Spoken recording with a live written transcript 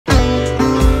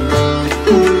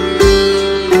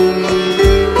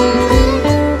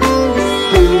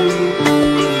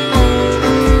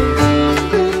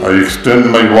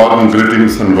extend my warm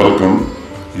greetings and welcome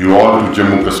you all to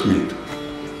Jammu Kashmir.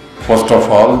 First of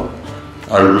all,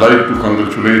 I would like to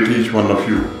congratulate each one of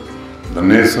you, the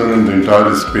nation and the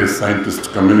entire space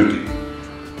scientist community,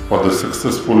 for the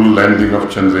successful landing of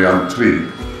Chandrayaan-3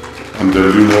 on the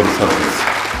lunar surface.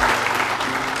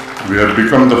 We have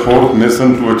become the fourth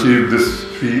nation to achieve this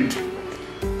feat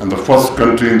and the first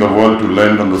country in the world to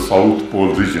land on the South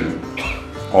Pole region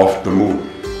of the moon.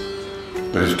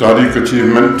 The historic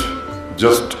achievement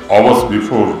just hours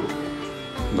before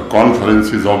the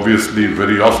conference is obviously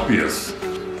very auspicious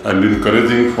and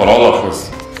encouraging for all of us,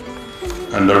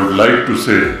 and I would like to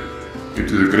say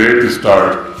it is a great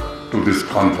start to this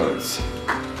conference.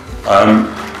 I am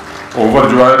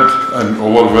overjoyed and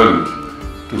overwhelmed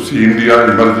to see India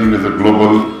emerging as a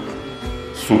global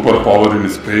superpower in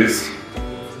space.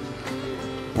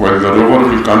 While the rover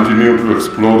will continue to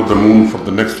explore the moon for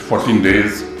the next 14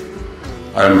 days,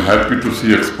 I am happy to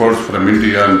see experts from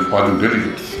India and foreign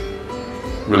delegates.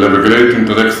 We'll have a great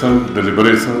interaction,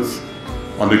 deliberations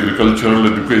on agricultural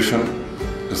education,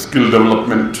 skill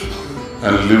development,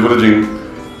 and leveraging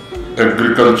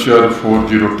agriculture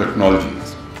 4.0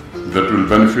 technologies that will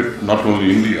benefit not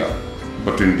only India,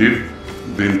 but indeed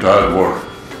the entire world.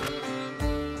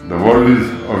 The world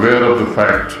is aware of the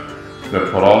fact that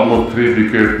for almost 3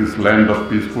 decades this land of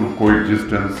peaceful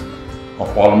coexistence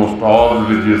of almost all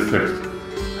religious sects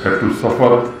had to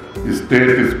suffer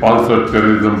state-sponsored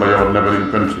terrorism by our neighboring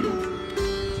country.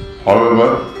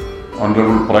 However,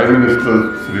 Honorable Prime Minister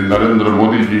Shri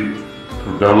Modi ji,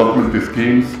 through development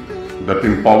schemes that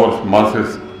empowers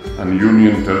masses and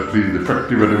union territories'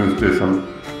 effective administration,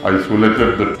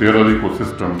 isolated the terror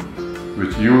ecosystem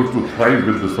which used to thrive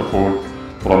with the support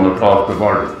from across the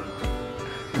border.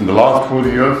 In the last 4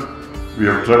 years, we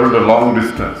have travelled a long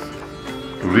distance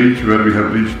to reach where we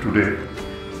have reached today.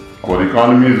 Our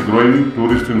economy is growing,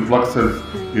 tourist influx has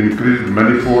increased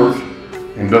manifolds,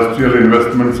 industrial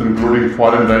investments including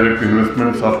foreign direct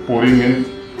investments are pouring in,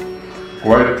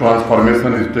 quiet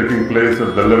transformation is taking place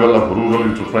at the level of rural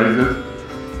enterprises,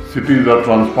 cities are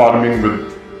transforming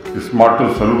with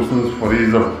smarter solutions for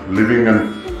ease of living, and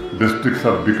districts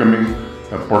are becoming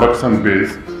a production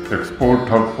base, export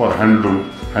hub for handloom,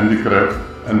 handicraft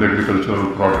and agricultural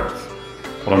products.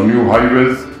 From new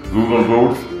highways, rural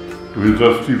roads, to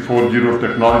Industry 4.0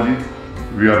 technology,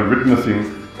 we are witnessing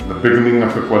the beginning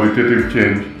of a qualitative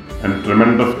change and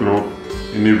tremendous growth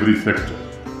in every sector.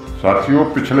 साथियों,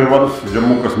 पिछले वर्ष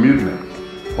जम्मू कश्मीर ने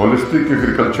holistic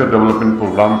agriculture development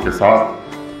programme के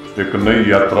साथ एक नई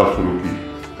यात्रा शुरू की।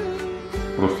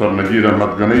 प्रोफेसर नजीर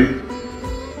अहमद गनी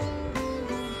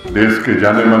देश के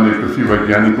जाने माने कृषि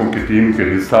वैज्ञानिकों की टीम के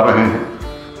हिस्सा रहे हैं,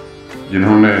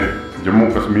 जिन्होंने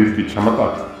जम्मू कश्मीर की क्षमता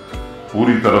का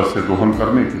पूरी तरह से दोहन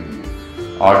करने के लिए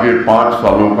आगे 5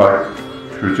 सालों का एक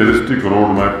फ्यूचरिस्टिक रोड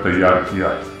मैप तैयार किया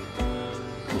है।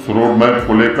 उस रोड मैप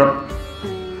को लेकर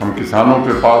हम किसानों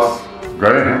के पास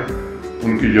गए हैं,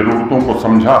 उनकी ज़रूरतों को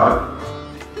समझा है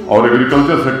और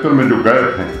एग्रीकल्चर सेक्टर में जो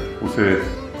गैप हैं उसे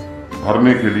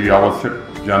भरने के लिए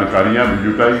आवश्यक जानकारियां भी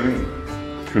जुटाई गई,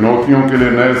 चुनौतियों के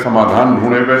लिए नए समाधान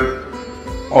ढूंढे गए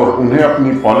और उन्हें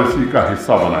अपनी पॉलिसी का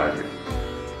हिस्सा बनाया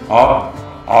गया।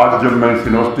 आज जब मैं इस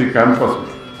यूनिवर्सिटी कैंपस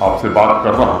में आपसे बात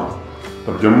कर रहा हूँ,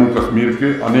 तब जम्मू कश्मीर के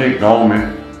अनेक गांवों में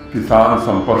किसान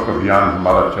संपर्क अभियान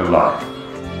हमारा चल रहा है।